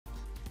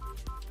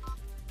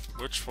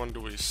which one do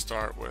we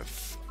start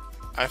with?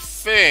 I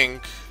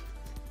think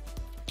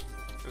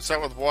we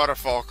start with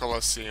Waterfall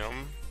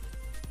Coliseum.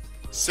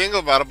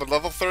 Single battle, but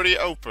level 30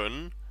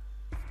 open.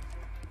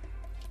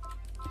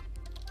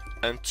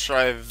 And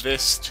try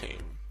this team.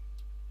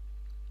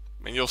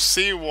 And you'll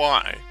see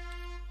why.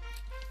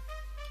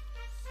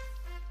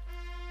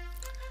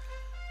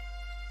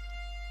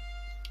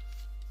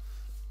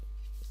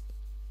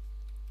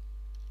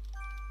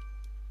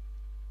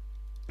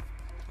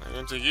 I'm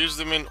going to use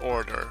them in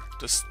order,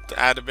 just to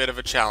add a bit of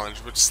a challenge,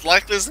 which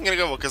likely isn't going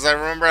to go well, because I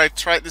remember I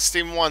tried this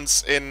team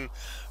once in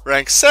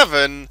rank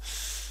 7,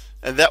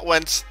 and that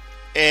went,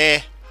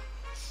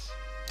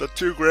 not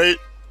too great.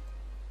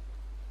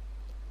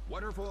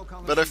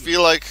 But I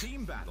feel like,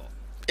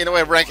 in a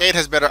way, rank 8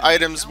 has better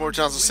items, more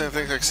chances of seeing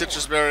things like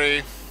Citrus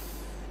Berry,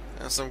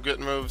 and some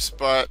good moves,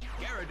 but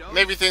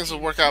maybe things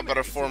will work out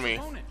better for me.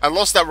 I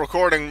lost that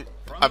recording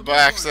by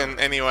accident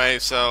anyway,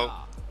 so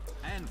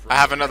I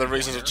have another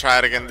reason to try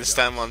it again this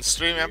time on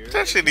stream, and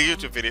potentially the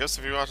YouTube videos.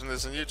 If you're watching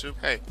this on YouTube,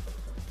 hey,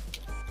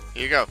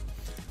 here you go.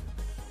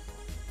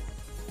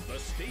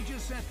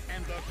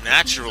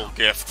 Natural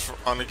gift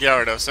on the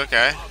Gyarados,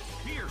 okay.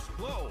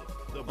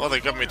 Well, they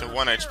got me to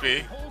 1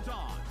 HP.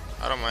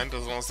 I don't mind,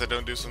 as long as they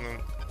don't do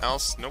something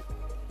else. Nope.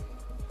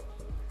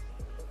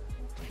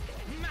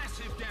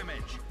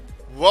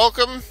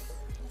 Welcome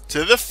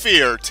to the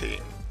F.E.A.R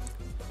team.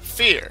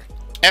 F.E.A.R.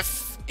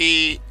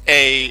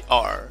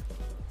 F.E.A.R.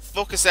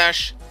 Focus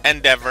Sash,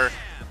 Endeavor,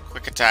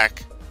 Quick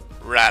Attack,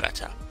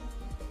 Rattata.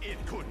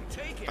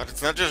 But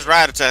it's not just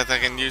Rattata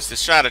that can use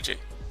this strategy.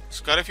 It's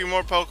got a few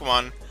more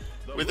Pokemon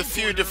with a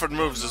few different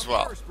moves as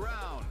well.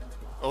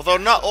 Although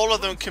not all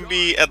of them can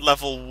be at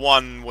level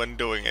 1 when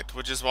doing it,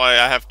 which is why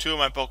I have 2 of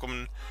my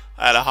Pokemon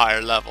at a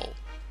higher level.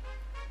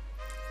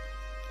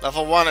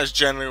 Level 1 is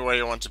generally where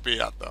you want to be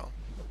at, though.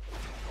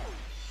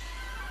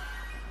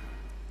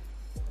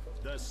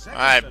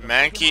 Alright,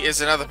 Mankey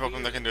is another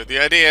Pokemon that can do it. The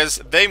idea is,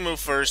 they move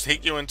first,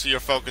 hit you into your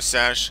Focus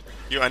Sash,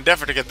 you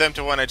endeavor to get them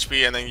to 1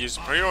 HP, and then use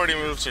priority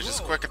moves such as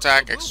Quick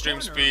Attack,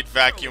 Extreme Speed,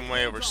 Vacuum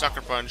Wave, or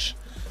Sucker Punch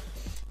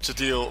to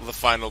deal the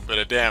final bit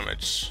of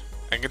damage.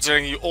 And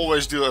considering you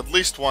always do at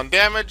least 1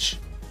 damage,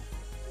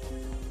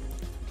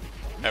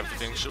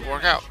 everything should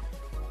work out.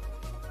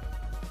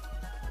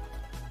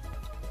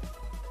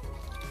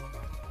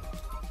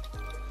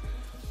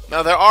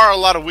 Now, there are a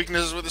lot of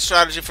weaknesses with the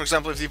strategy. For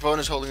example, if the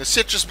opponent is holding a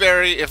Citrus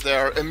Berry, if they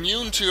are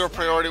immune to your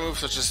priority moves,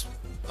 such as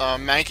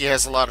Mankey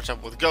has a lot of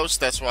trouble with Ghost,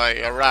 that's why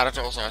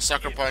Rattata also has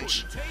Sucker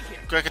Punch.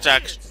 Quick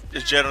Attack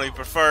is generally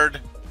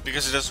preferred,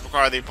 because it doesn't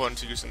require the opponent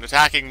to use an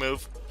attacking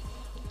move.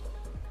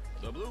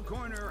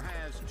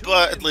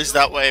 But at least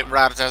that way,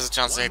 Rattata has a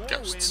chance to hit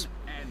Ghosts.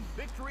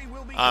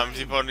 If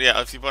the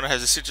opponent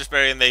has a Citrus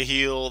Berry and they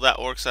heal, that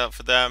works out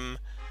for them.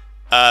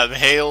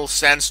 Hail,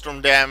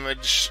 Sandstorm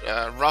damage,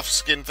 Rough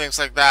Skin, things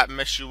like that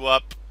mess you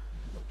up.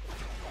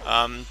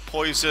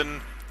 Poison,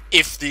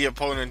 if the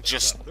opponent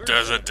just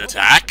doesn't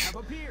attack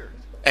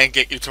and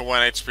get you to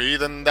 1 HP,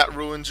 then that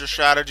ruins your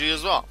strategy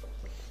as well.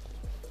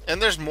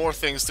 And there's more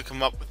things to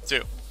come up with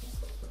too.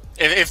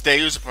 If they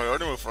use a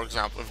priority move, for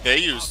example, if they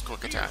use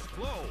Quick Attack,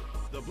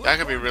 that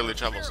could be really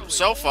troublesome.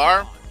 So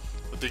far,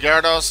 with the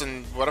Gyarados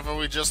and whatever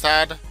we just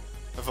had,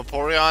 the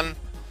Vaporeon,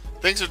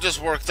 things have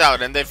just worked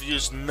out, and they've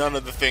used none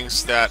of the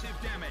things that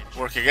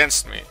work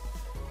against me.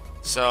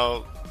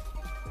 So,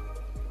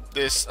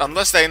 this,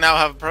 unless they now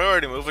have a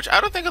priority move, which I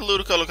don't think a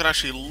Ludicolo can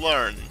actually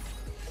learn.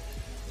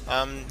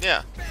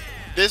 Yeah,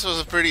 this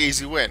was a pretty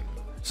easy win.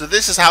 So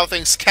this is how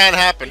things can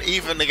happen,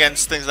 even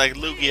against things like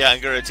Lugia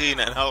and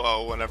Giratina and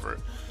Ho-Oh, whatever.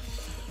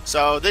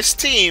 So this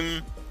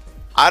team,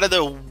 out of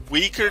the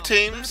weaker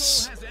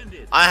teams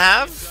I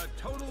have,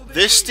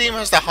 this team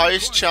has the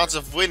highest chance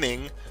of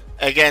winning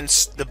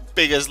against the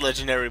biggest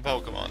legendary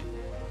Pokemon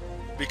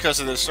because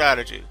of this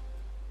strategy.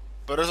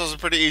 But it's also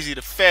pretty easy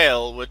to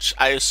fail, which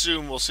I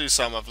assume we'll see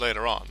some of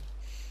later on.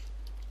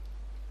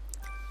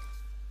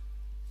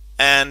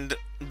 And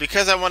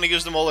because I want to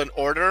use them all in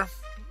order,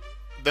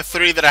 the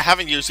 3 that I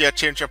haven't used yet,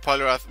 Chimchar,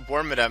 Poliwrath,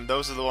 Wormadam,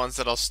 those are the ones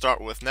that I'll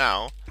start with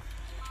now.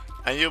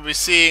 And you'll be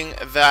seeing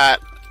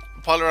that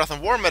Poliwrath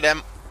and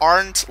Wormadam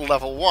aren't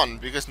level 1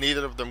 because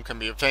neither of them can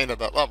be obtained at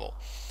that level.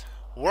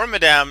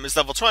 Wormadam is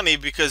level 20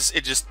 because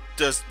it just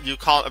does, you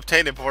can't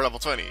obtain it before level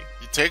 20.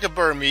 You take a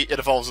Burmy, it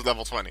evolves at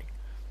level 20.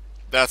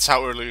 That's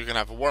how early you can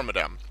have a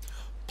Wormadam.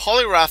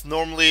 Poliwrath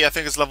normally, I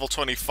think, is level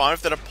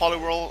 25 that a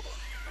Poliwhirl,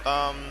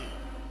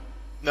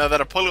 no,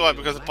 that a Poliwhirl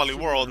because of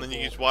Poliwhirl, and then you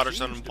use Water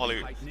Stone and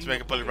to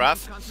make a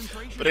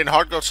Poliwrath. But in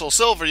Heart Gold Soul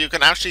Silver, you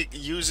can actually,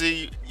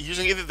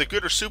 using either the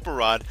Good or Super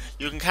Rod,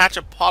 you can catch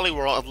a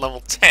Poliwhirl at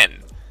level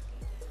 10.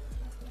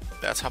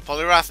 That's how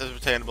Poliwrath is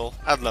obtainable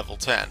at level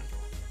 10.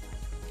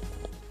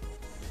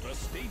 The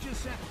stage is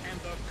set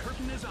and the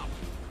curtain is up.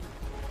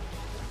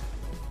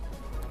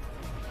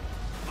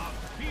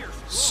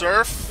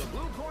 Surf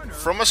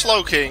from a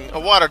Slowking, a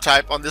water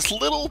type, on this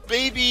little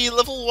baby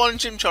level 1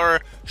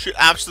 Chimchar should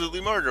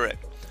absolutely murder it.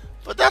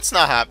 But that's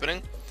not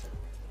happening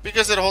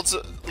because it holds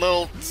a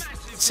little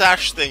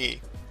sash thingy.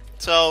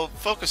 So,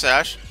 Focus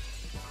Sash,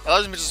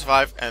 allows me to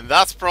survive, and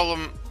that's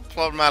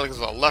problematic as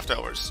well.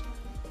 Leftovers.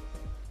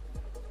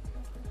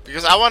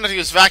 Because I wanted to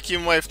use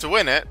Vacuum Wave to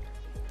win it,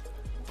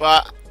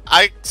 but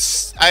I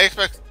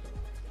expect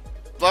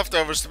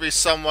leftovers to be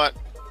somewhat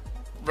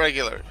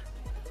regular.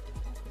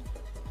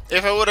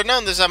 If I would have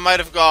known this, I might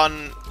have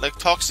gone like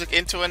Toxic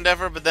into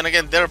Endeavor, but then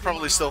again, they're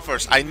probably still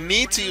first. I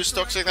need to use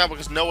Toxic now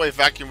because no way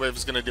Vacuum Wave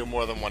is going to do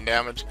more than 1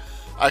 damage.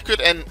 I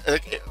could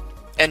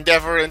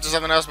Endeavor into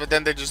something else, but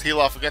then they just heal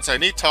off again. So I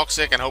need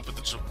Toxic and hope it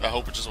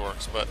just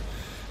works. But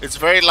it's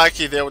very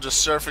likely they will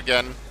just Surf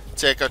again,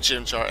 take out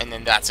Chimchar, and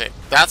then that's it.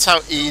 That's how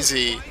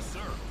easy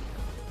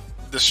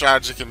the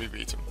strategy can be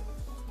beaten.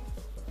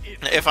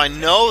 If I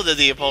know that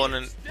the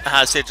opponent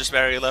has Citrus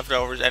Berry,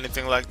 Leftovers,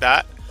 anything like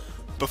that,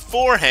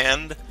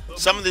 beforehand,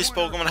 some of these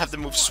Pokemon have to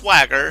move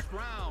Swagger,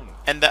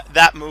 and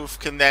that move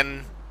can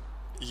then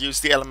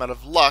use the element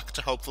of luck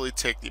to hopefully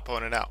take the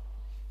opponent out.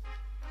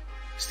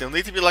 Still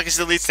need to be lucky,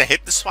 still needs to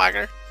hit the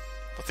Swagger.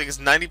 I think it's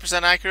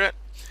 90% accurate.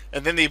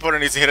 And then the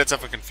opponent needs to hit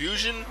itself with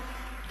Confusion,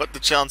 but the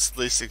chance at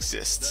least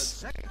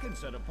exists. The second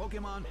set of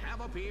Pokemon have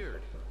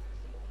appeared.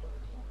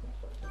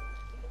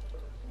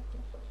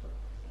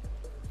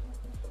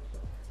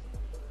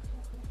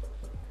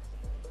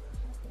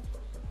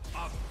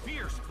 A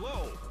fierce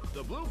blow.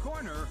 The blue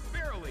corner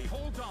barely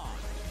holds on.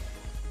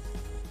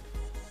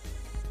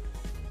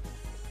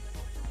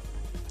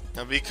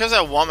 Now, because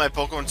I want my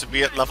Pokemon to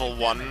be at level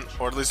 1,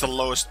 or at least the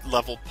lowest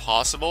level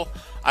possible,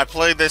 I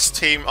play this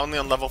team only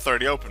on level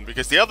 30 open,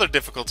 because the other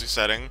difficulty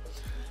setting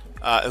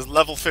is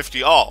level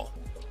 50 all.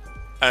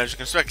 And as you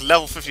can expect,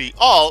 level 50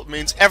 all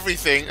means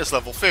everything is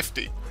level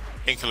 50,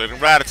 including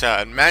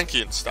Rattata and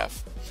Mankey and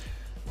stuff.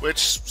 Which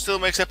still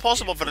makes it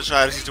possible for the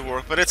strategy to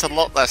work, but it's a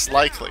lot less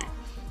likely.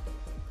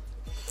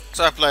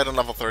 So I played on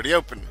level 30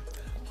 open.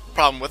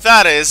 Problem with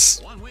that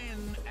is,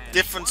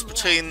 difference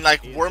between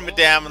like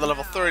Wormadam and the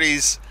level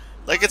 30s,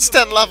 like it's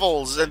 10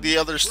 levels and the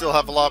others still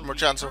have a lot more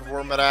chance of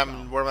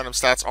Wormadam, and Wormadam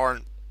stats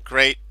aren't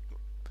great.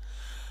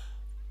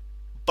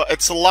 But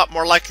it's a lot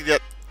more likely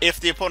that if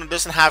the opponent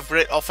doesn't have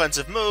great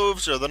offensive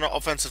moves or they're not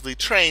offensively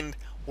trained,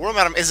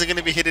 Wormadam isn't going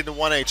to be hitting to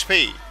 1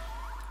 HP.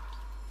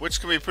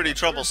 Which can be pretty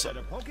troublesome.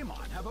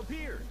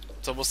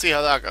 So we'll see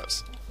how that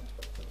goes.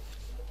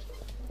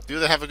 Do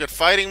they have a good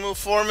fighting move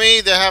for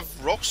me? They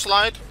have Rock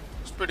Slide.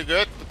 It's pretty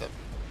good. But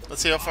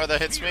let's see how far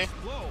that hits me.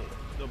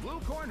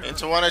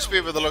 Into 1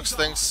 HP by the looks of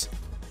things.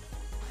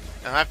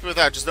 I'm happy with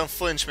that. Just don't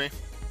flinch me,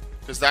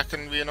 because that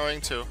can be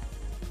annoying too.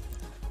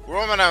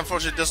 Wormadam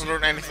unfortunately doesn't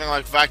learn anything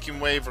like Vacuum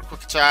Wave or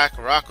Quick Attack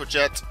or Aqua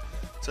Jet,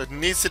 so it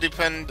needs to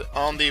depend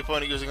on the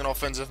opponent using an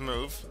offensive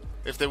move.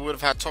 If they would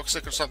have had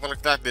Toxic or something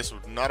like that, this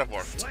would not have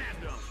worked.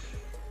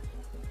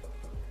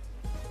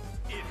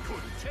 It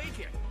couldn't take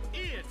it.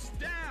 It's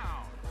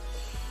down.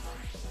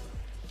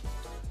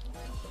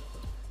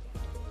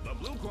 The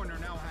blue corner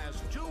now has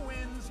 2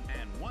 wins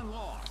and 1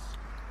 loss.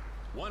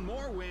 1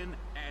 more win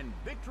and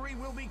victory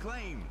will be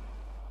claimed.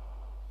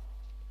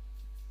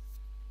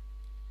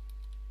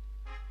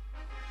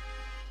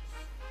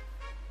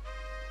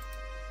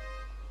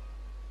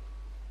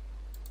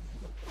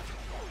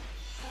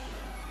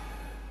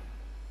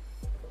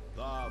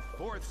 The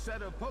 4th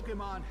set of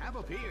Pokemon have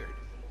appeared.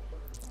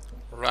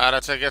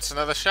 Rattata gets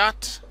another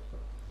shot.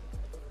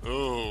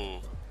 Ooh.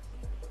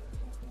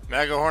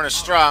 Mega Horn is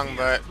strong,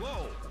 but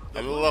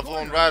a little level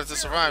 1 Rattata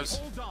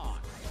survives.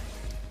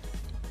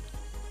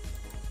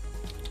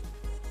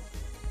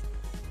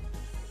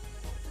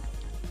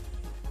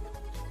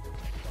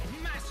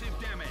 Massive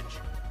damage.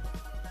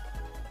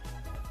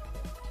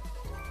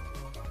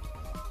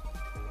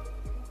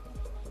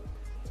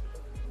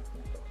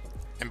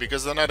 And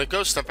because they're not a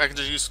Ghost Step, I can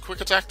just use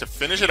Quick Attack to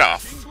finish it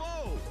off.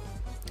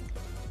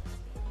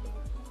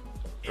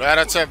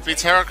 Rattata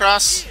beats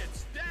Heracross,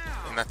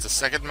 and that's the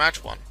 2nd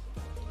match won.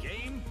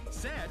 Game,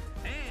 set,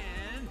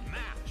 and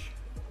match.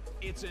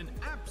 It's an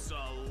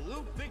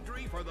absolute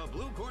victory for the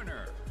blue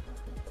corner.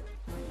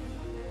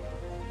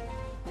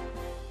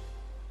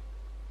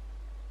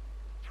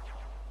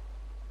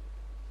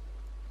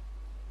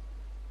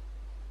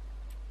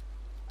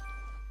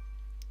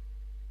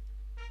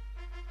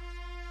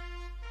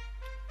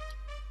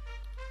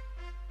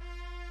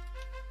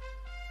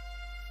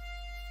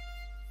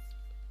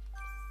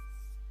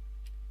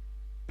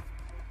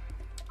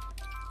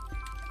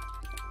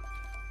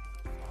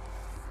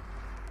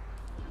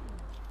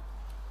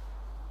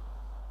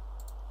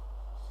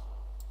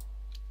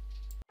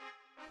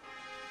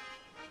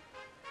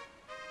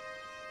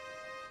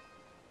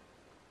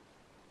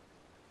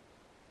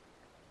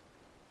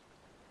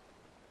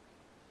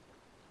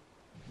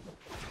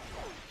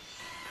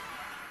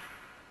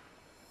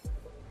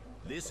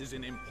 This is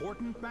an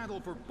important battle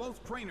for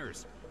both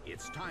trainers.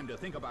 It's time to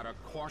think about a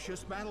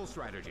cautious battle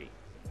strategy.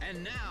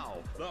 And now,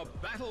 the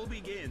battle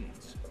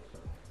begins.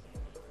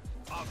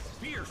 A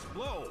fierce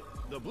blow.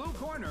 The blue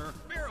corner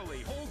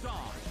barely holds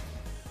on.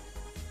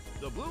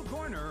 The blue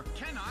corner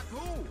cannot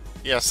move.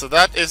 Yeah, so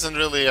that isn't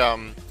really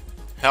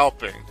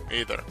helping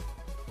either.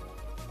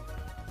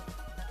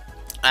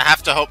 I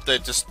have to hope they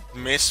just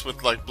miss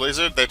with like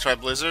Blizzard. They try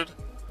Blizzard.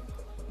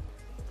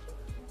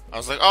 I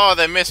was like, oh,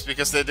 they missed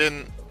because they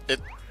didn't. It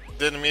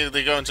didn't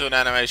immediately go into an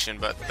animation,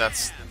 but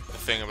that's the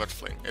thing about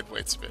Fling. It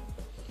waits a bit.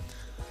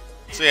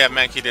 So yeah,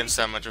 Mankey didn't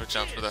stand much of a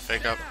chance for that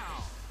fake up.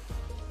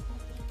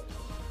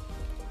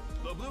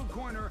 The blue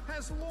corner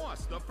has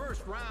lost the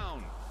first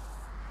round.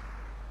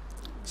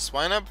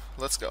 Swine up,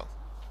 let's go.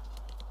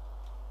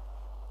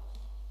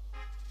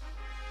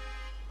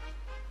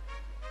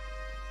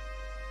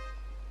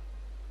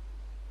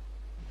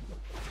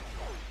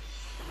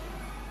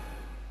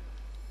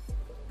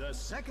 The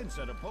second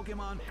set of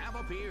Pokemon have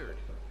appeared.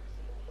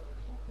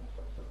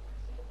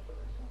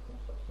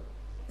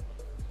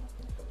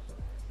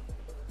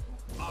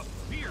 A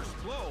fierce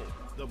blow.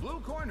 The blue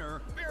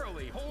corner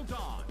barely holds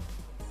on.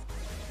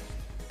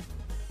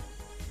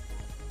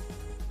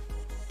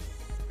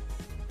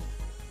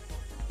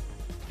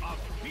 A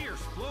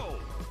fierce blow.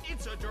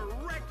 It's a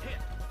direct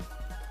hit.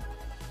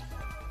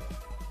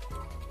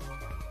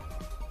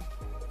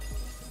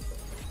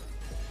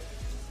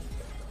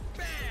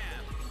 Bam!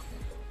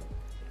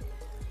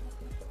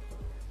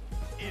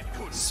 It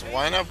could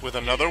Swine up with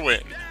another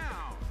win.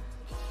 down.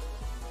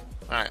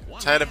 Alright,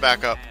 tied it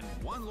back up.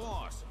 And one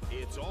loss.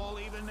 It's all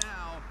even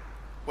now.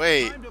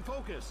 Wait, Time to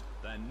focus.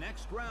 The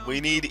next round.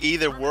 we need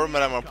either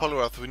Wormadam or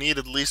Poliwrath. We need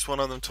at least one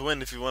of them to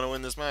win if you want to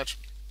win this match.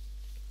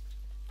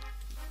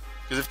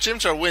 Because if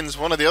Chimchar wins,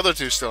 one of the other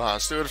two still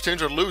has to. And if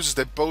Chimchar loses,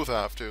 they both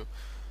have to.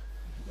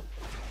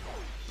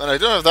 And I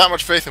don't have that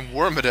much faith in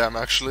Wormadam,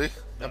 actually.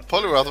 And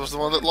Poliwrath was the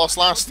one that lost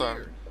last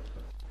time.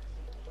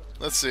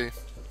 Let's see.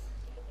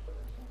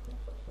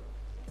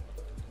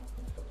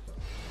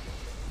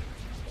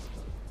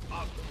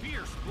 A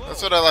fierce blow.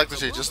 That's what I like to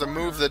see. Just a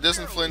move that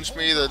doesn't flinch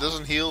me, that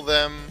doesn't heal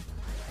them.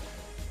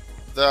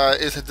 That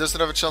it doesn't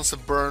have a chance to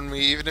burn me.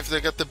 Even if they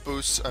get the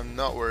boosts, I'm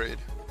not worried.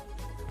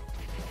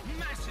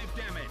 Massive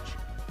damage.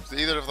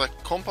 They either have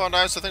like Compound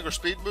Ice, I think, or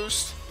Speed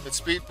Boost. It's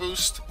Speed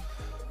Boost.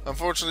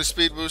 Unfortunately,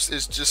 Speed Boost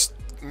is just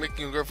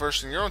making you go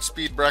first in your own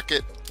speed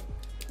bracket.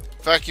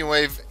 Vacuum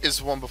Wave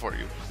is one before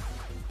you.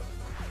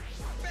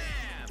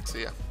 Bam! So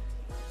yeah.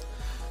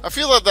 I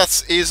feel that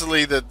that's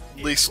easily the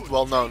least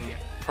well-known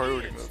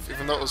priority move,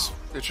 even though it was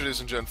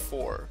introduced in Gen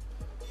 4.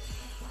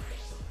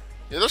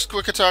 Yeah, there's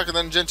Quick Attack, and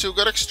then Gen 2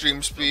 got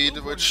Extreme Speed,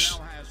 which,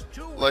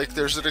 like,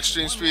 there's an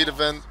Extreme Speed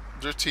event,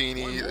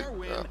 Dratini,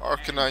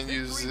 Arcanine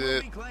uses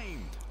it.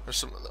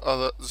 There's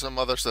some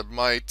others that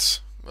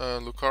might.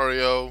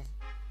 Lucario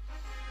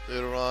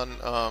later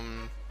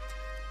on.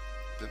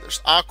 Then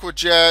there's Aqua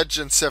Jet.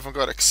 Gen 7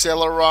 got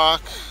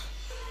Accelerock.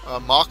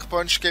 Mach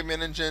Punch came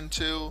in Gen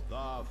 2.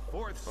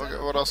 Okay,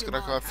 what else can I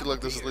call? I feel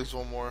like there's at least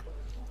one more.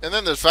 And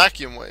then there's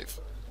Vacuum Wave.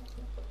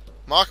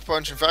 Mach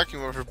Punch and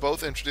Vacuum Wave were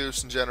both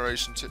introduced in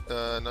Generation 2.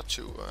 Not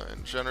 2.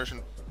 In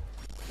Generation.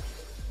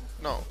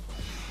 No.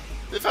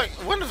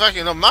 When did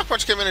Vacuum? No, Mach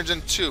Punch came in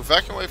Gen 2.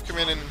 Vacuum Wave came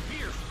in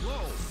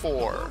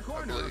 4,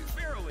 I believe.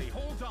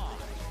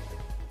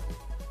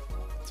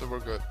 So we're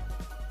good.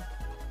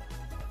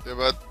 Yeah,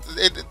 but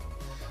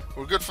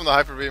we're good from the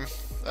Hyper Beam.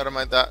 I don't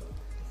mind that.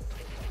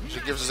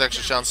 It gives us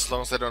extra chance as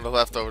long as they don't have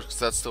leftovers, because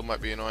that still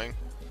might be annoying.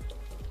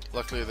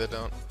 Luckily they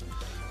don't.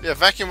 Yeah,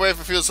 Vacuum Wave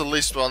feels the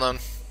least well known.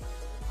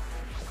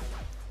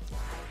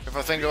 If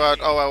I think about,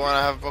 oh, I want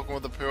to have a Pokemon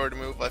with a priority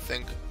move, I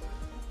think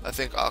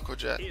Aqua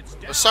Jet.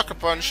 But Sucker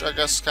Punch, I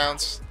guess,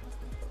 counts.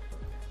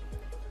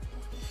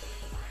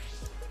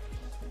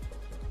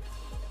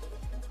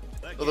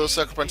 Although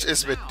Sucker Punch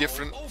is a bit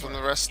different from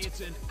the rest.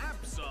 It's an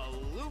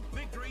absolute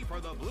victory for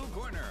the blue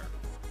corner.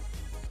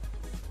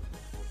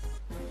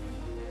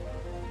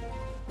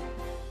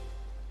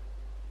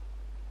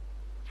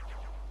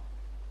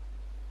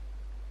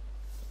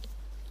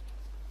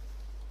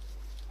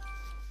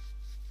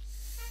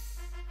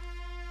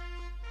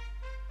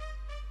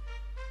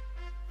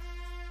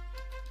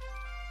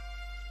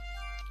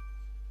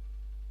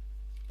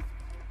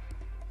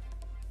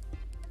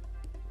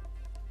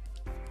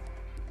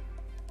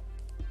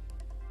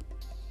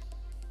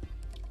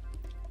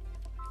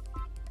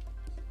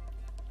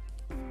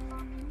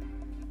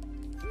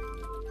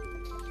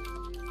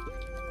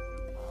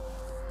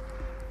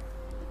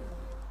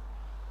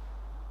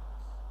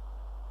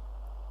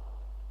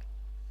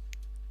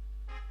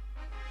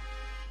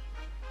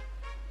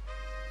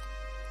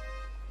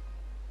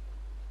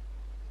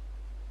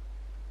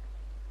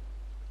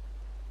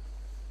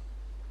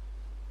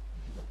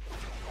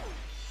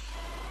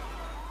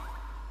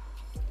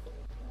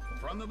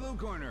 From the blue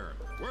corner,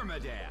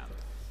 Wormadam.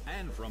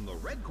 And from the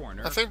red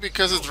corner, I think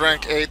because it's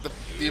rank 8,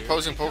 the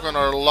opposing Pokemon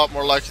are a lot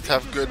more likely to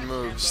have good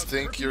moves.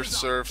 Think your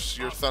Surfs,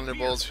 your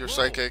Thunderbolts, your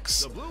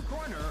Psychics.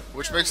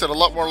 Which makes it a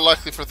lot more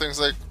likely for things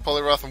like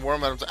Poliwrath and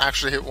Wormadam to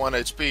actually hit 1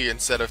 HP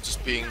instead of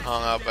just being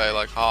hung out by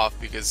like half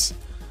because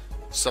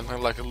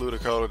something like a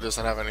Ludicolo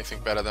doesn't have anything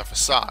better than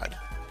Facade.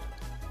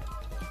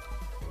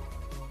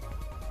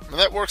 And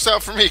that works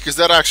out for me because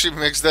that actually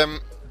makes them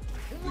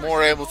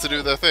more able to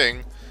do their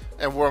thing.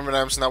 And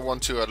Wormadam's now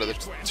 1-2 out of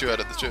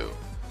the 2.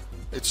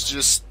 It's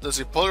just, let's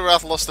see,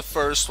 Poliwrath lost the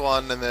first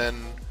one, and then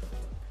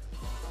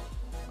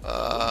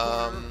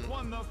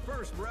one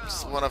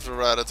after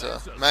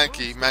Rattata.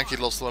 Mankey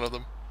lost one of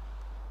them.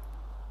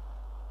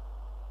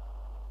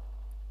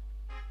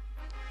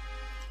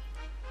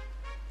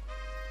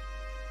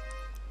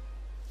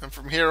 And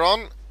from here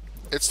on,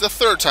 it's the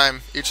third time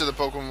each of the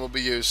Pokemon will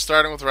be used,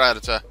 starting with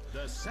Rattata.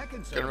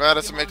 Can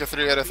Rattata make a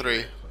 3 out of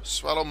 3?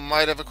 Swallow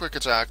might have a quick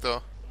attack,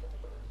 though.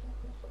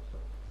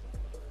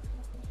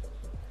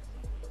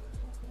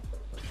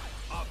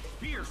 A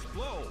fierce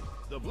blow.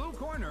 The blue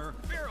corner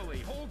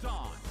barely holds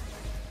on.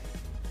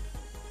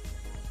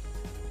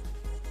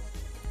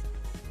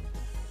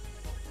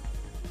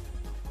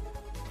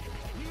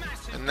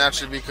 And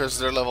naturally, because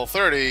they're level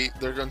 30,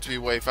 they're going to be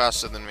way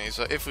faster than me.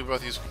 So if we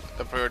both use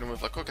a priority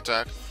move like quick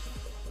attack,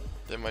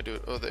 they might do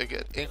it. Oh, they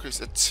get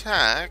increased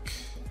attack.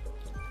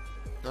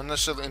 Not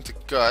necessarily into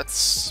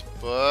guts,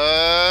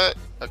 but...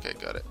 Okay,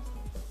 got it.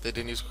 They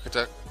didn't use quick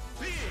attack.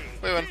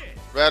 We win.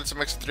 Rattata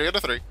makes a 3 out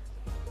of 3.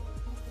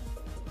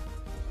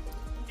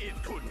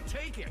 It couldn't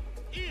take it.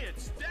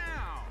 It's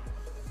down.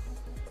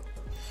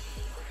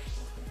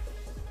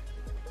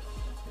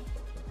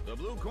 The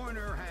blue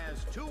corner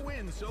has 2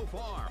 wins so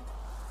far.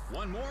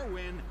 One more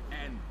win,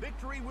 and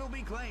victory will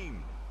be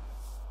claimed.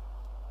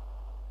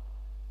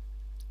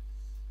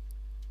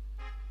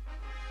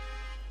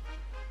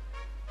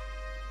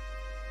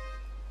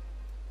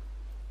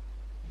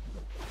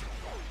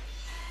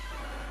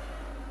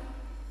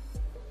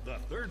 The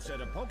third set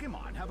of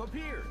Pokemon have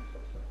appeared.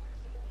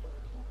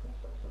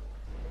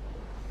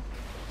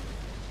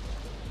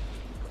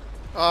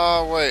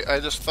 Oh wait, I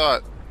just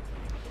thought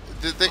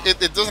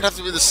it doesn't have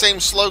to be the same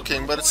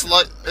Slowking, but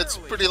it's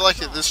pretty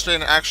likely this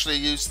trainer actually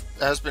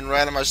has been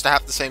randomized to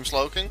have the same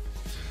Slowking,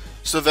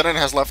 so then it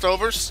has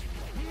leftovers.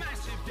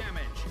 Massive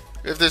damage.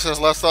 If this has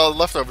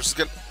leftovers, it's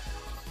gonna...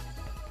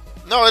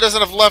 No, it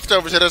doesn't have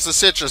leftovers. It has a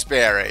citrus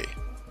berry,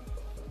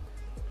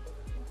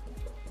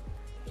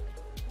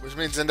 which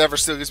means Endeavor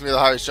still gives me the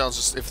highest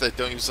chances if they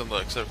don't use something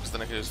like so, because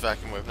then I can use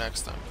Vacuum Wave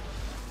next time.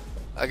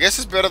 I guess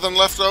it's better than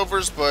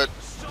leftovers, but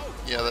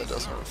yeah, that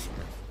does hurt for me.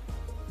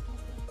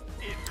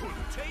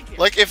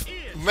 Like if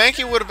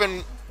Mankey would have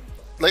been,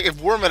 like if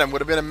Wormadam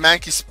would have been in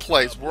Mankey's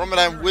place,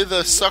 Wormadam with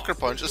a Sucker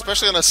Punch,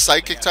 especially on a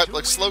Psychic type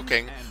like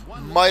Slowking,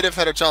 might have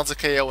had a chance of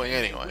KOing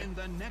anyway.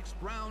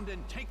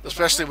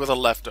 Especially with the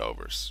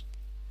leftovers.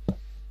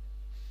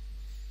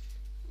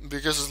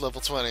 Because it's level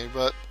 20,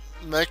 but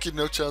Mankey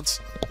no chance.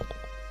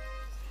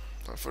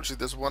 Unfortunately,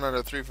 there's 1 out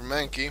of 3 for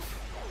Mankey.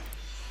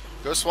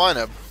 Go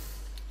Swinub,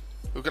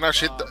 who can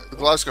actually hit the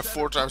Glasgow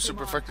 4 times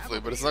super effectively,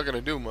 but it's not going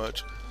to do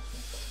much.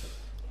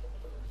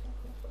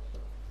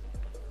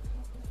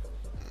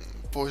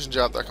 Poison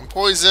Jab that can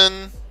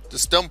poison.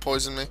 Just don't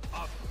poison me.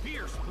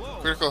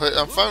 Critical hit.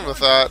 I'm fine with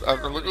that.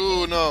 I'm like,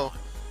 ooh no,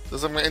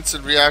 doesn't have an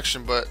instant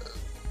reaction, but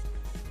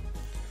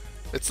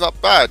it's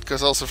not bad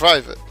because I'll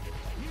survive it.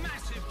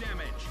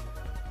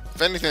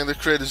 If anything, the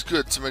crit is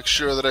good to make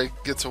sure that I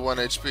get to 1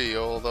 HP.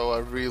 Although I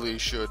really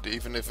should,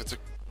 even if it's a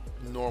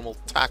normal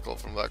tackle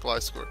from that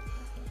Gliscor.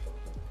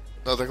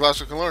 No, the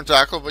Gliscor can learn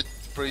tackle, but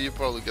you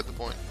probably get the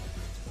point.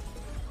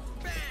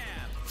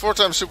 4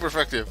 times super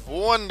effective.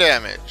 1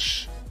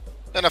 damage.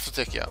 Enough to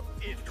take you out.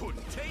 It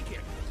couldn't take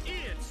it.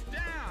 It's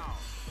down.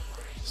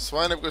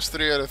 Swinub goes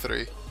 3 out of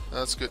 3.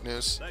 That's good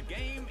news. The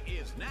game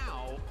is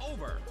now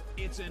over.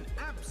 It's an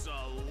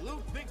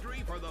absolute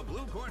victory for the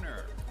blue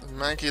corner.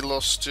 Mankey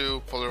lost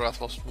 2,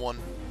 Poliwrath lost 1.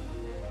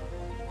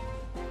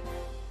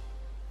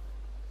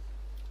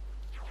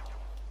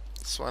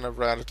 Swinub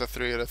Rattata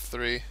 3 out of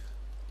 3.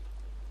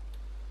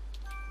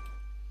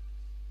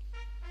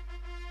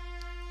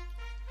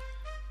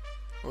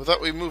 With that,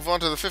 we move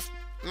on to the 5th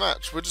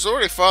match, which is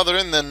already farther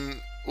in than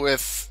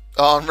with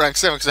on rank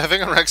 7, because I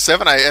think on rank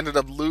 7 I ended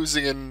up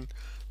losing in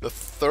the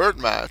 3rd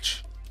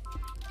match.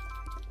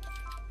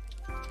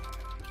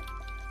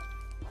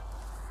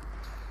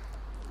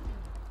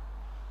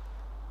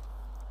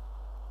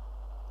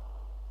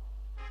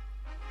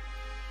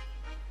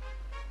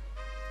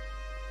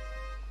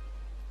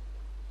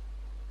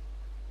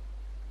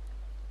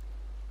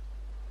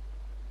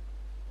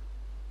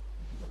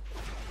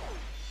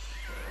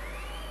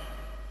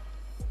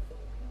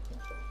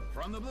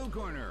 From the blue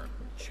corner,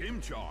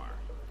 Chimchar.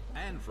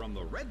 And from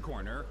the red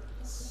corner,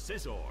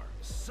 Scizor.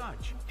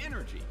 Such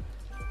energy.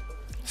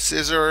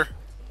 Scizor,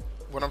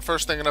 what I'm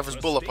first thinking of is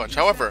Bullet Punch.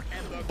 However,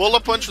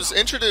 Bullet Punch was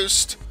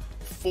introduced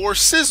for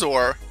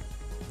Scizor.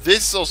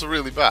 This is also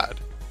really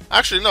bad.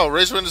 Actually, no,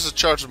 Razor Wind is a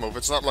charge move.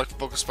 It's not like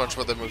Focus Punch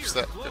where they move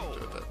step.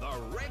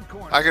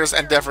 I can just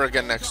Endeavor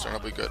again next turn. I'll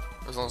be good.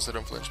 As long as they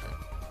don't flinch me.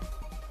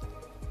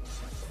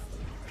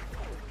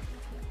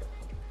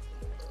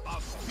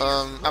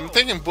 I'm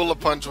thinking Bullet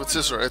Punch with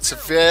Scizor. It's a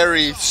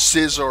very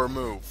Scizor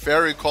move.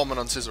 Very common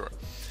on Scizor.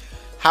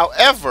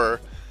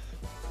 However,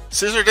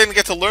 Scizor didn't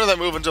get to learn that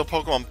move until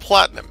Pokemon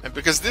Platinum. And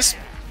because this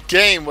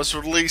game was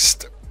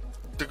released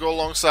to go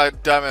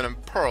alongside Diamond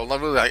and Pearl,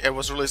 not really, it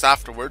was released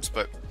afterwards,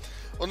 but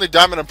only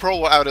Diamond and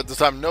Pearl were out at the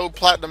time. No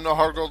Platinum, no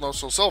Heart Gold, no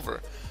Soul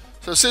Silver.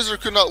 So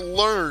Scizor could not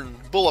learn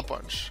Bullet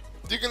Punch.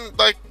 You can,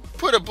 like,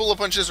 put a Bullet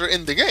Punch Scizor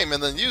in the game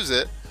and then use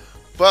it,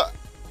 but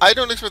I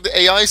don't expect the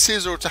AI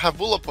Scizor to have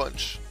Bullet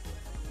Punch.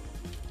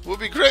 It would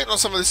be great on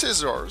some of the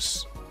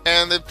Scizors,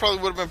 and it probably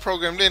would have been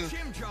programmed in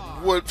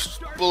would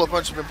Bullet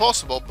Punch have been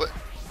possible, but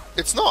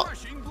it's not.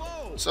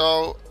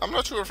 So, I'm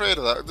not too afraid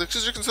of that.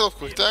 Because you can still have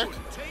quick attack.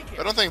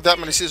 I don't think that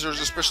many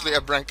Caesars, especially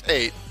at rank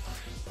 8,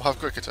 will have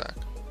quick attack.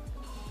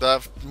 They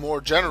have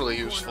more generally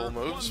useful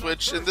moves,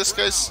 which in this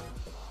case,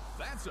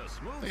 I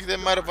think they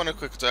might have won a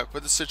quick attack,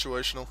 but it's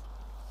situational.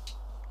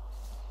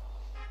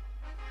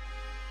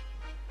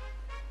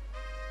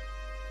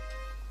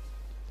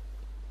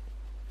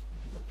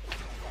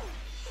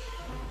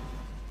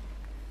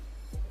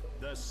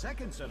 The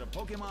second set of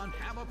Pokemon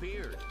have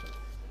appeared.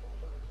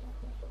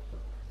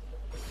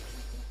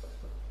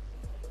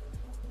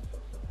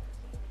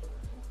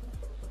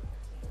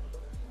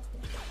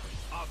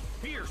 A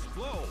fierce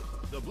blow.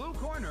 The blue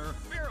corner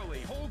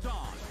barely holds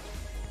on.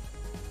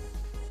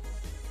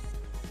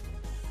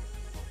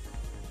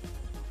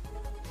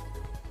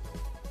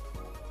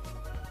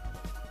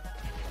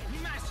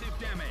 Massive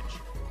damage.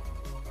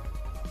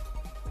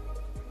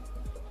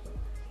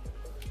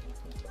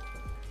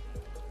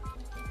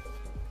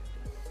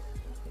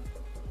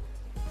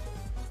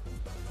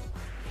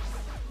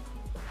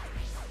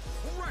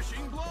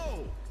 Rushing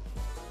blow.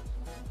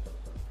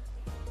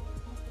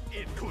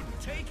 It couldn't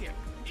take it.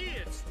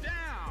 It's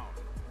down.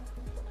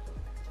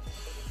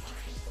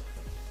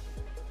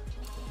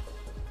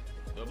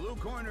 The blue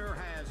corner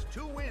has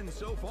 2 wins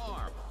so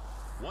far.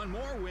 One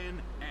more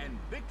win and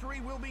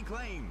victory will be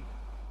claimed.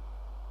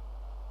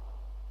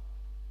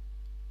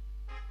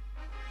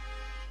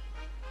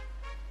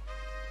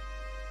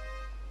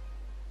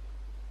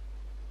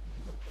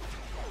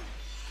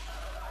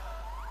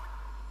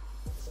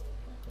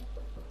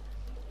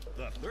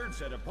 The third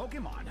set of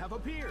Pokemon have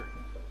appeared.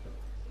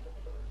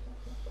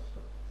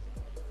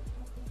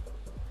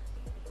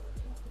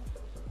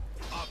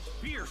 A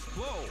fierce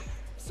blow.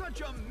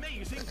 Such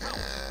amazing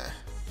power.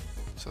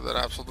 So that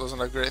Absol doesn't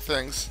have great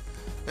things.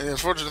 And the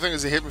unfortunate thing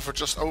is he hit me for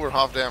just over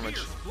half damage.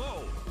 Fierce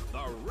blow.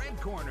 The red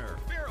corner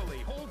barely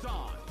holds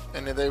on.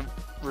 And if they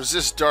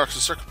resist Dark, so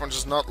Sucker Punch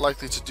is not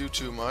likely to do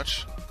too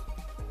much.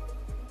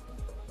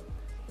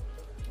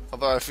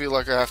 Although I feel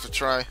like I have to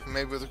try.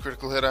 Maybe with a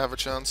critical hit I have a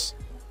chance.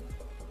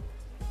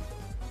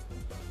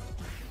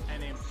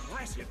 An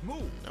impressive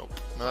move. Nope,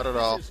 not at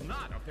all. This is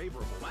not a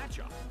favorable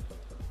matchup.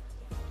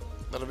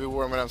 That'll be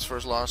Wormadam's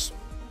first loss.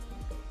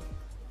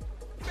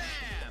 Bam!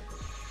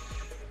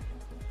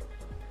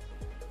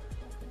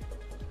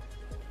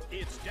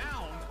 It's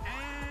down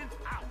and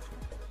out.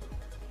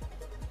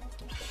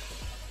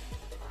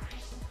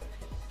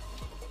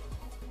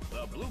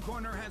 The blue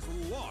corner has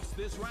lost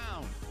this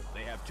round.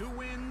 They have 2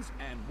 wins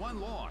and 1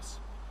 loss.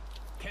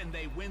 Can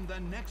they win the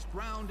next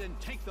round and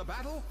take the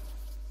battle?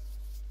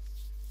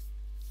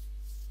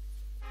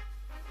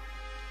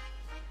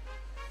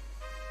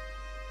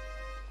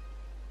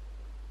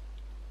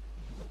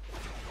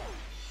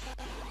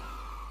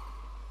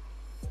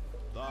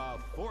 The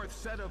fourth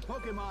set of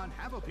Pokemon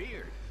have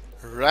appeared.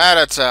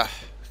 Rattata.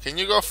 Can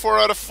you go 4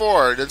 out of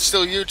 4? Did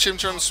still you,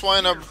 Chimchar, and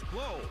Swinub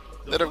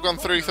that have gone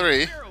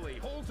 3-3?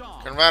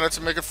 Can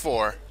Rattata make it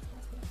 4?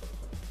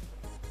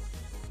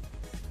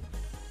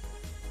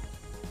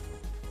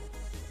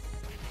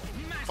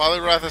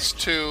 Poliwrath is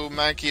 2,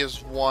 Mankey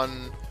is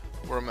 1,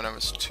 Wormadam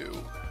is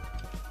 2.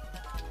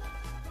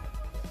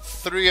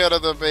 3 out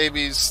of the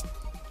babies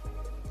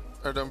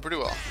are doing pretty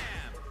well.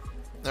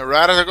 Now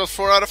Rattata goes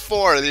 4 out of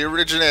 4, the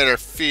originator,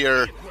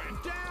 F.E.A.R.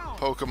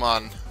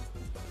 Pokemon.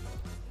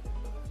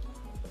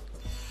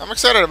 I'm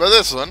excited about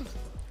this one.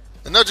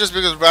 And not just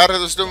because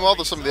Rattata's doing well,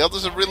 but some of the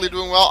others are really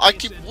doing well. I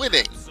keep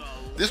winning.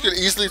 This could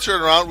easily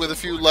turn around with a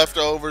few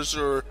leftovers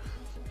or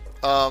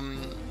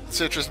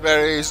citrus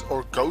berries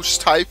or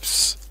ghost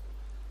types.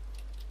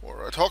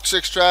 Or a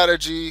toxic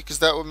strategy, because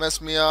that would mess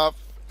me up.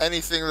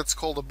 Anything that's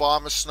called a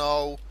bomb of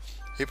snow.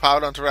 Hip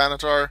out on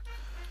Tyranitar.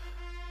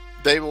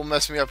 They will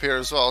mess me up here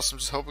as well, so I'm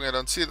just hoping I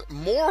don't see them.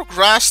 More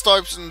grass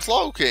types in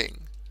Slowking.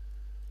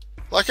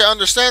 Like, I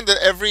understand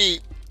that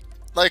every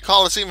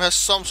Coliseum has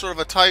some sort of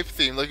a type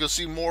theme. Like, you'll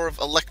see more of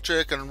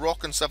electric and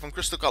rock and stuff in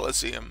Crystal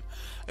Coliseum.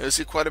 And you'll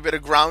see quite a bit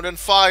of ground and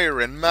fire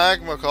in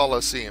Magma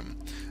Coliseum.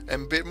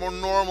 And a bit more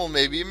normal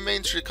maybe in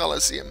Main Street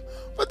Coliseum.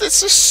 But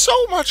there's just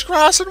so much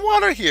grass and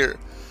water here.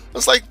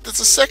 It's like, that's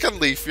the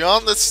second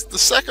Leafeon, that's the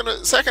second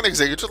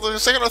Executive, the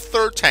second or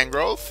third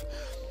Tangrowth.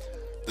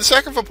 The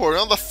second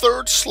Vaporeon, the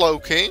third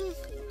Slowking.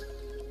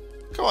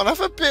 Come on,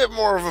 have a bit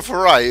more of a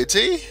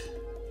variety.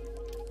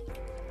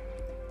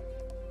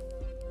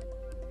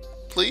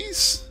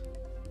 Please?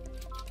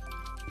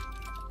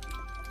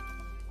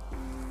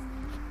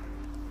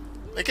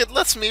 Like, it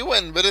lets me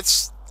win, but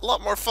it's a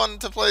lot more fun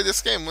to play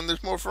this game when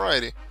there's more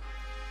variety.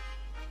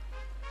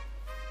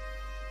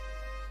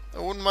 I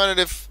wouldn't mind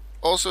it if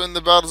also in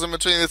the battles in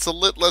between it's a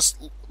little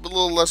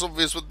less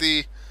obvious what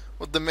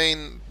the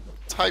main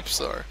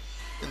types are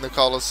in the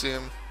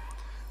Coliseum.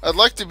 I'd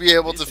like to be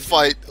able to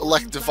fight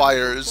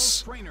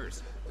Electivires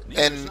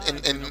and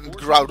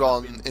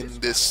Groudon in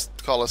this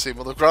Coliseum.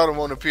 Although Groudon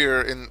won't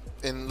appear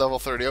in level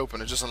 30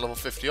 open, it's just on level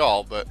 50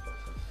 all, but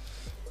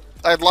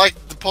I'd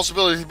like the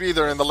possibility to be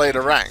there in the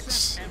later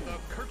ranks.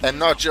 And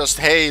not just,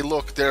 hey,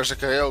 look, there's a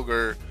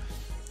Kyogre,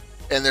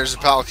 and there's a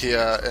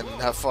Palkia, and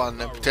have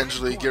fun, and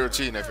potentially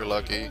Giratina if you're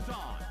lucky.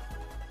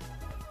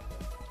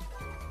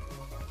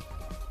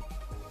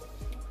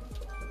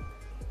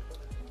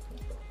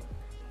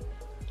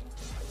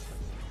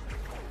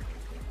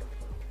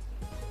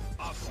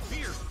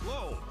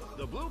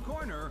 The blue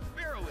corner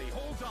barely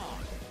holds on.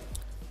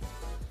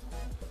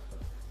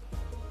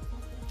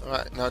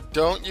 Alright, now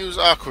don't use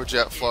Aqua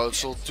Jet floats,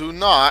 so do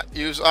not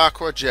use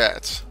Aqua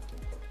Jet.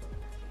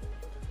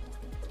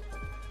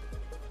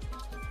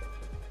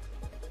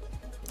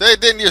 They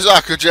didn't use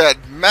Aqua Jet.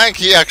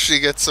 Mankey actually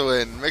gets a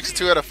win. Makes it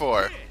 2 out of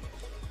 4.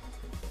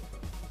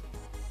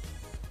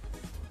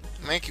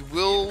 Mankey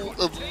will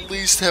at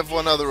least have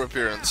one other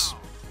appearance.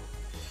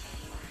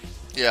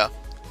 Yeah.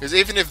 Because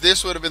even if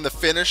this would have been the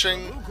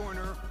finishing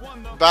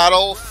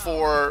battle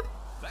for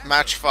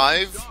match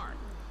 5,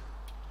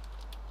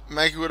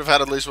 Mankey would have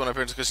had at least one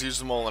appearance because he used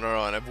them all in a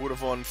row, and it would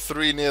have won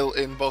 3-0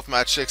 in both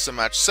match 6 and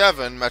match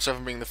 7. Match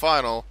 7 being the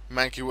final,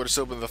 Mankey would have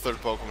still been the 3rd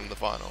Pokemon in the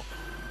final.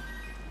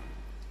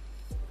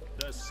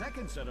 The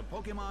second set of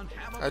Pokemon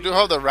have I do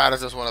hope that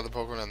Rattata is one of the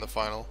Pokemon in the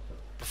final.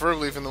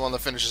 Preferably even the one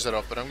that finishes it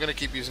up, but I'm going to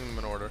keep using them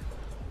in order.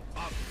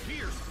 A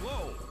fierce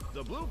blow.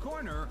 The blue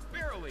corner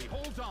barely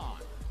holds on.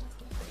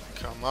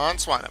 Come on,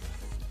 Swinub.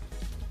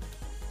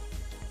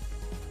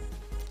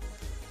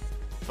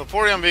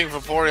 Vaporeon being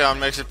Vaporeon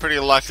makes it pretty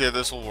likely that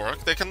this will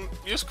work. They can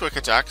use quick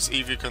attacks,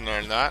 Eevee can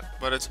learn that,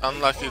 but it's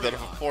unlikely that a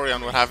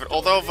Vaporeon would have it.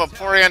 Although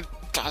Vaporeon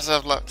does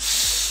have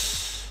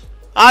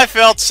I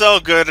felt so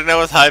good and I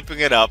was hyping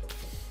it up.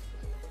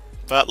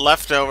 But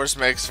Leftovers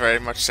makes very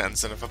much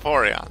sense in a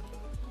Vaporeon.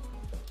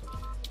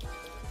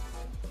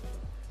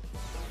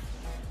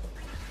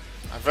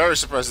 I'm very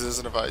surprised it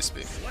isn't a Ice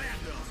Beam.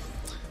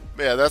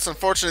 But yeah, that's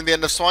unfortunately the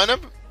end of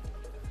Swinub.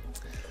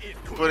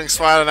 Putting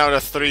Swinub out a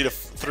 3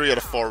 out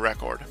of 4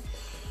 record.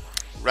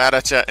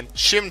 Rattata and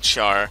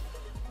Chimchar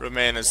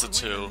remain as the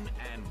 2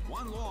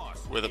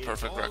 with a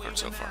perfect record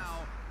so far.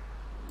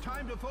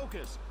 Time to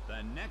focus.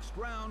 The next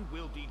round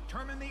will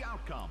determine the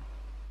outcome.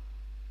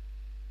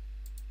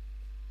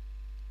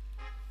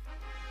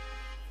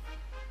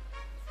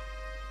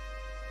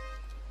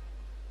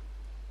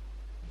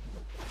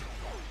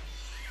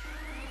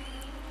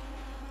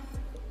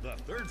 The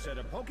third set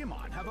of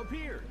Pokemon have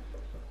appeared.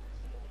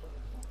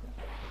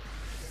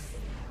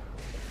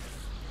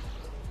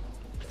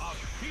 A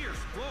fierce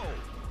blow.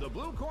 The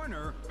blue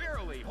corner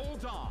barely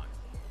holds on.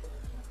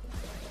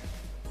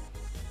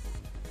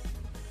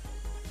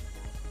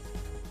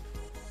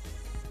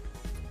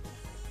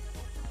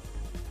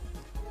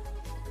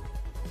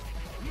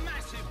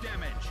 Massive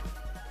damage.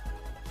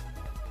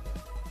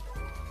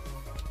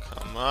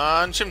 Come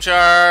on,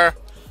 Chimchar.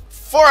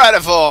 4 out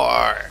of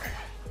 4.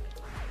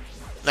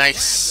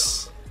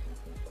 Nice.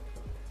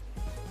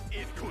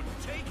 It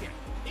couldn't take it.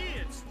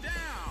 It's down.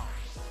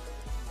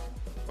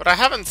 What I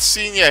haven't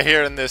seen yet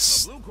here in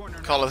this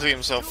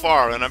Coliseum so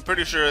far, and I'm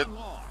pretty sure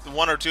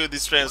 1 or 2 of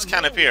these trainers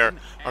can appear,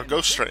 are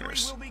Ghost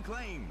Trainers.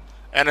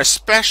 And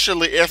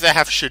especially if they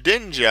have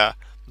Shedinja,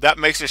 that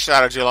makes their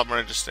strategy a lot more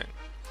interesting.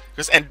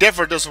 Because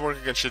Endeavor doesn't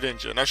work against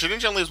Shedinja. Now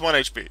Shedinja only has 1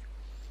 HP.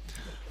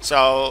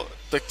 So,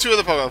 the 2 of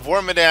the Pokemon,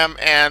 Wormadam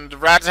and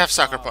Rattata have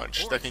Sucker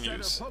Punch they can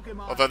use.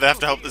 Although they have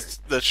to hope that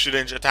the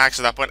Shedinja attacks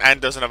at that point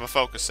and doesn't have a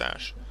Focus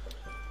Sash.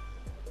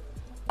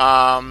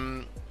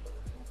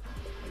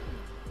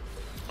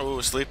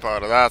 Ooh, Sleep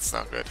Powder, that's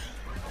not good.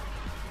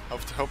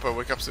 Hope I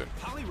wake up soon.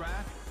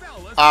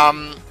 A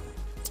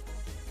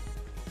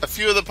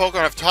few of the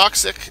Pokemon have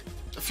Toxic,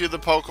 a few of the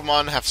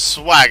Pokemon have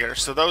Swagger,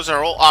 so those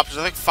are all options.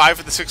 I think 5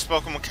 of the 6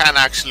 Pokemon can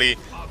actually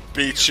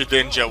beat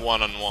Shedinja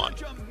one-on-one.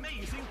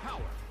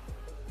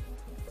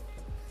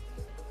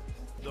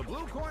 The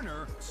blue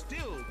corner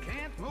still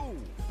can't move.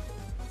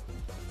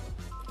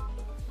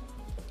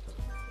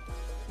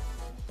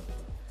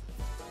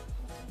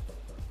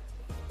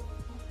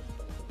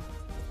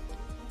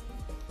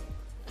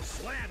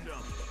 Slammed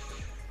him.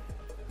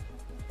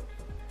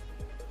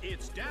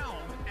 It's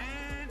down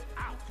and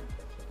out.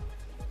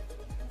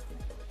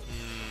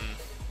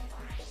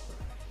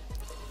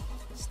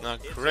 It's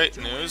not great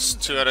news.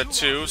 2 out of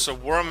 2, so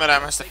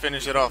Wormadam has to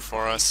finish it off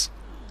for us.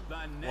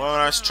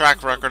 Wormadam's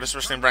track record,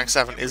 especially in rank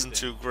 7, isn't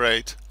too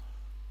great.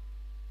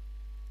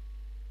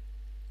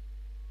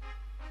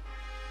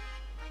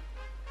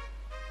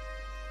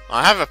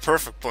 I have a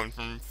perfect point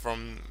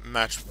from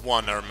match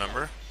 1, I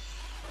remember.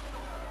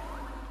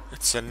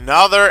 It's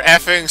another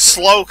effing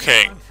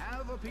Slowking.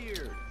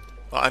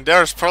 Well, and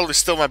there's probably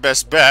still my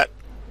best bet.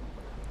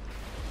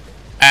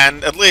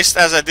 And at least,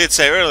 as I did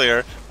say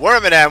earlier,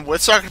 Wormadam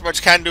with Sucker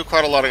Punch can do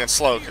quite a lot against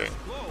Slowking.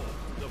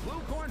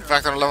 The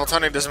fact that on level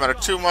 20 doesn't matter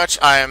too much.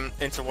 I am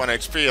into 1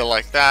 HP, I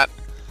like that.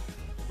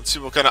 Let's see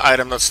what kind of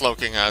item that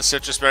Slowking has.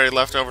 Citrus Berry,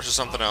 Leftovers, or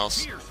something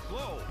else.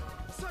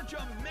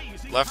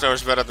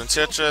 Leftovers better than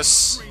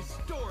Citrus.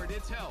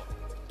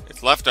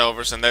 It's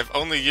Leftovers, and they've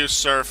only used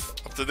Surf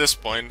up to this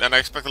point, and I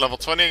expect a level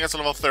 20 against a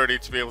level 30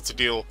 to be able to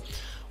deal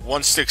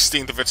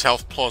 1/16 of its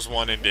health plus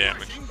 1 in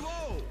damage.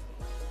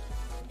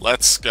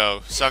 Let's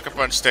go. Sucker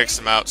Punch takes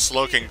him out.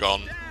 Slowking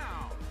gone.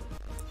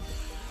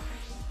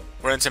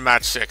 We're into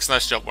match 6.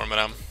 Nice job,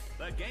 Wormadam.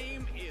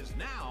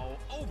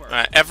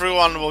 Alright,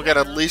 everyone will get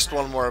at least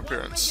 1 more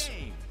appearance.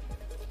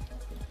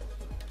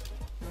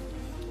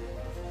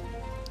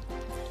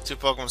 2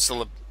 Pokemon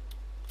still a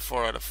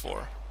 4 out of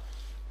 4.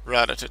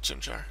 Rattata,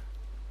 Chimchar.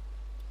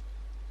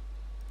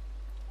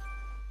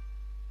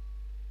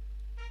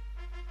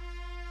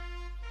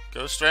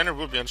 Ghost Trainer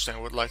would be interesting. I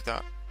would like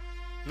that.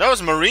 No,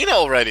 it's Marina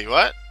already.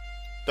 What?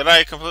 Did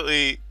I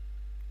completely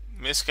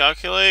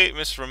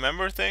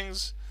misremember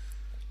things?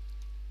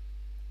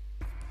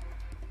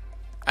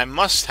 I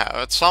must have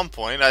at some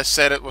point. I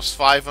said it was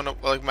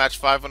 500, like match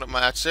 5 on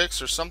match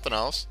 6 or something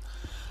else.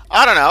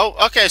 I don't know.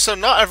 Okay, so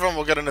not everyone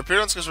will get an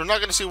appearance because we're not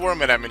going to see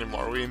Wormadam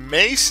anymore. We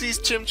may see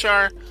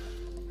Chimchar.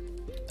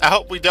 I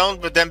hope we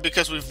don't, but then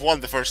because we've won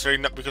the first 3,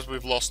 not because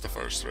we've lost the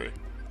first 3.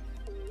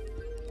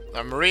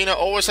 Now, Marina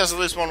always has at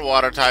least one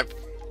water type.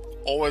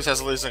 Always has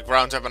at least a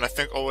ground type, and I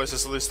think always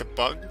has at least a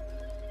bug.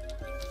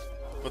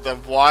 But the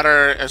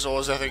water is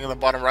always, I think, in the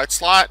bottom right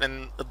slot,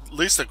 and at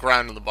least the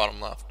ground in the bottom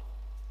left.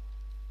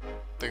 I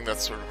think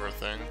that's sort of her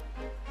thing.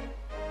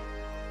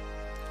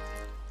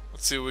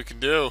 Let's see what we can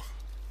do.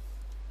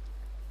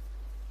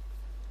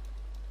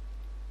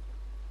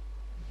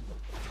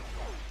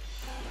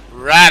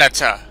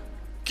 Rattata.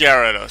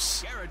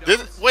 Gyarados.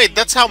 Wait,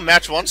 that's how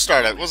match 1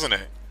 started, wasn't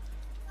it?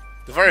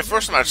 The very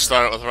first match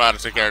started with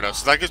Rattata Gyarados,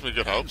 so that gives me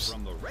good hopes.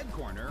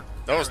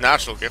 That was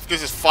natural gift.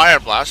 This is Fire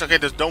Blast. Okay,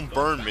 just don't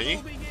burn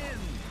me.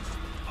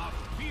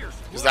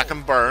 Because that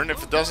can burn.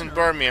 If it doesn't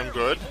burn me, I'm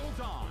good.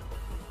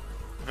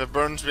 If it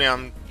burns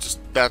me,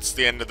 that's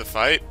the end of the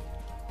fight.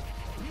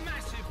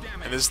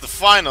 And this is the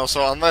final,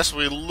 so unless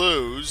we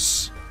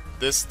lose,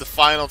 this is the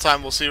final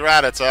time we'll see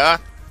Rattata.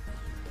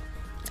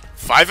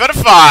 5 out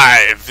of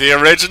 5! The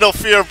original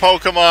F.E.A.R.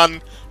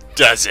 Pokemon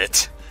does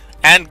it.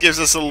 And gives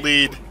us a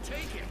lead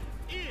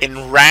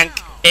in rank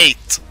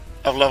 8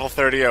 of level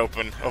 30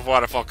 open of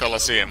Waterfall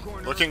Coliseum.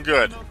 Looking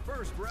good.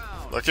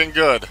 Looking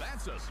good.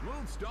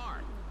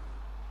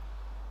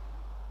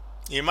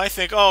 You might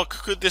think, oh,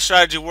 could this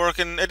strategy work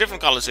in a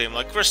different Coliseum,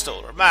 like Crystal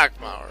or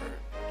Magma or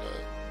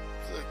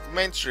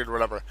Main Street or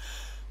whatever?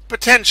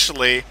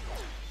 Potentially.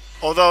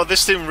 Although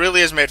this team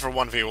really is made for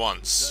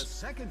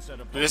 1v1s.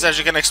 Because as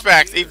you can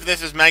expect, even if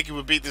this Mankey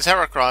would beat this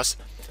Heracross,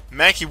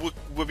 Mankey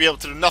would be able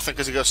to do nothing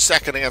because he goes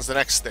second against the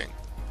next thing.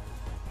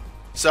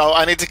 So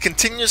I need to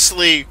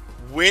continuously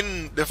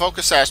win the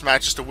Focus Sash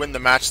matches to win the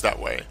match that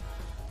way.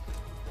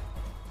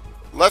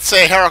 Let's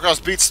say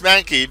Heracross beats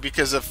Mankey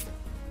because of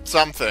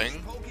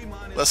something.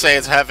 Let's say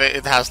it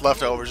has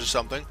leftovers or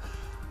something.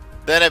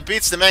 Then it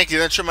beats the Mankey,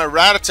 then sure my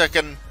Rattata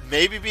can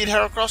maybe beat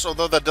Heracross,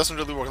 although that doesn't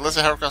really work. Unless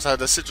Heracross had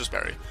the Citrus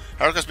Berry.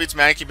 Heracross beats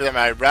Mankey, but then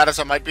my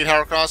Rattata might beat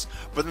Heracross,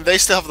 but then they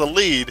still have the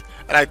lead,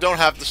 and I don't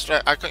have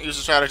the I can't use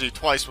the strategy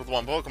twice with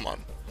one Pokemon.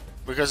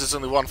 Because it's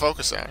only one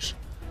Focus Sash.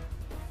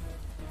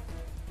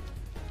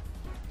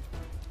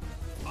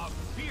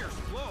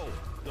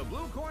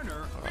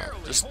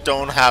 Just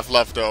don't have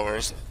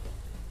leftovers.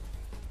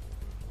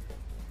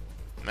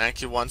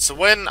 Mankey wants to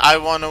win, I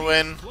want to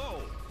win.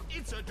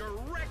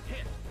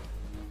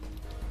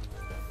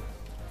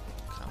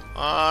 Come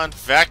on,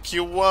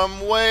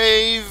 Vacuum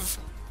Wave!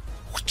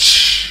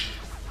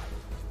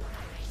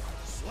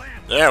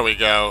 There we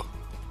go.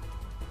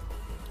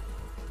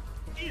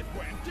 It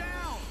went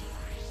down.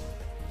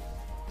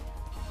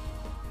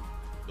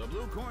 The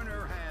blue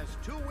corner has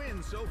 2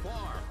 wins so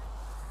far.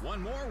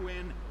 One more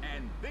win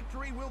and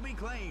victory will be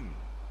claimed.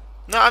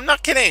 No, I'm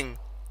not kidding.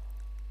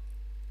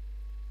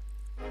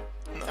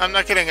 I'm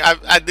not kidding.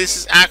 This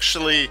is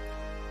actually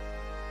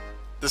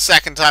the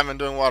second time I'm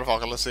doing Waterfall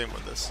Coliseum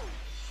with this.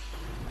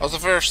 Also,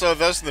 for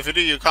those in the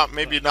video, you can't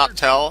maybe not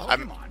tell. I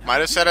might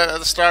have said it at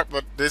the start,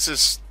 but this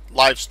is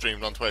live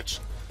streamed on Twitch.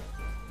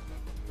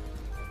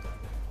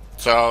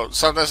 So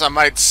sometimes I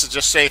might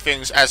just say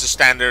things as a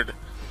standard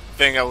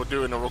thing I would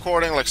do in a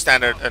recording, like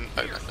standard and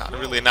not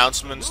really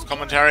announcements,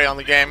 commentary on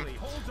the game.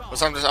 But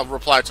sometimes I'll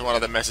reply to one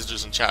of the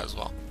messages in chat as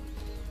well.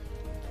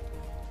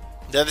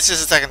 Yeah, this is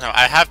the second time.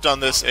 I have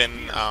done this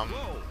in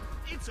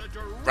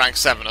rank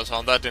 7 as well,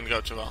 and that didn't go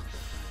too well.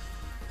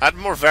 I had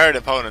more varied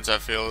opponents, I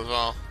feel, as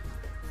well.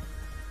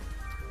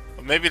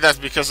 But maybe that's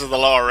because of the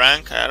lower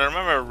rank. I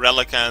remember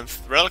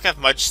Relicanth. Relicanth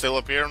might still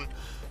appear in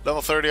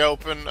level 30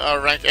 open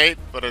rank 8,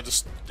 but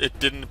it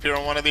didn't appear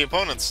on one of the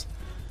opponents.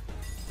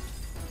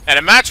 And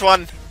in match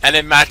 1, and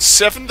in match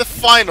 7, the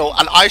final,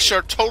 and I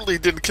sure totally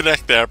didn't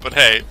connect there, but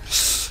hey.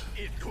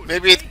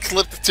 Maybe it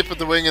clipped the tip of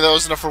the wing and that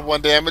was enough for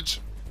 1 damage.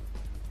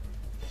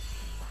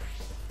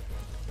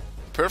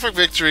 Perfect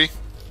victory.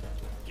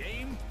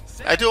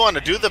 I do want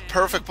to do the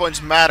perfect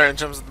points matter in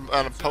terms of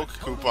on a poke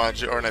coupon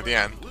or at the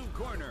end.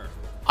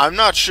 I'm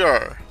not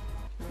sure.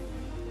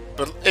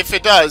 But if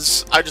it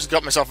does, I just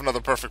got myself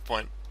another perfect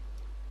point.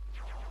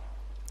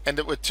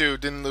 Ended with 2,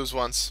 didn't lose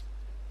once.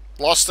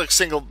 Lost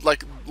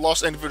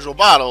lost individual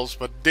battles,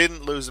 but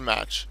didn't lose a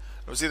match.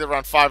 It was either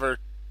around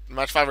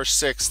match 5 or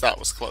 6 that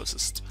was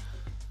closest.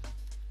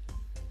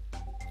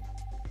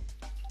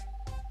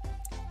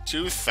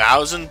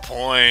 2,000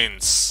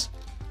 points.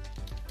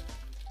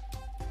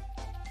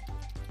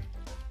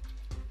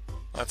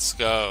 Let's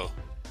go.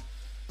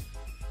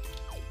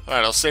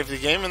 Alright, I'll save the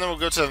game and then we'll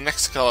go to the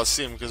next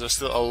Coliseum because there's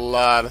still a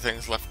lot of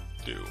things left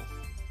to do.